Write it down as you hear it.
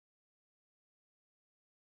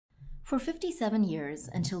For 57 years,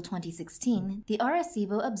 until 2016, the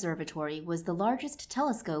Arecibo Observatory was the largest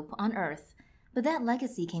telescope on Earth. But that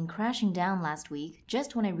legacy came crashing down last week,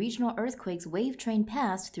 just when a regional earthquake's wave train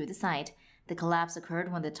passed through the site. The collapse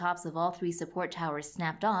occurred when the tops of all three support towers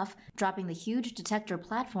snapped off, dropping the huge detector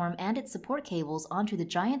platform and its support cables onto the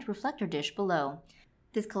giant reflector dish below.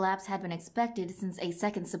 This collapse had been expected since a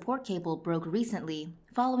second support cable broke recently,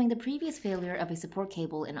 following the previous failure of a support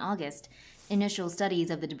cable in August. Initial studies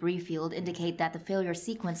of the debris field indicate that the failure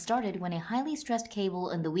sequence started when a highly stressed cable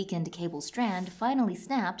in the weakened cable strand finally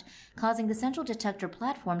snapped, causing the central detector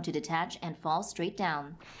platform to detach and fall straight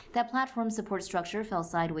down. That platform support structure fell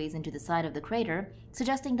sideways into the side of the crater,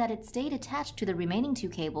 suggesting that it stayed attached to the remaining two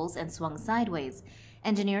cables and swung sideways.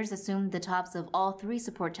 Engineers assumed the tops of all three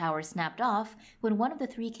support towers snapped off when one of the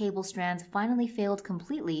three cable strands finally failed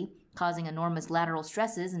completely, causing enormous lateral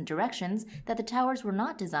stresses in directions that the towers were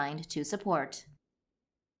not designed to support.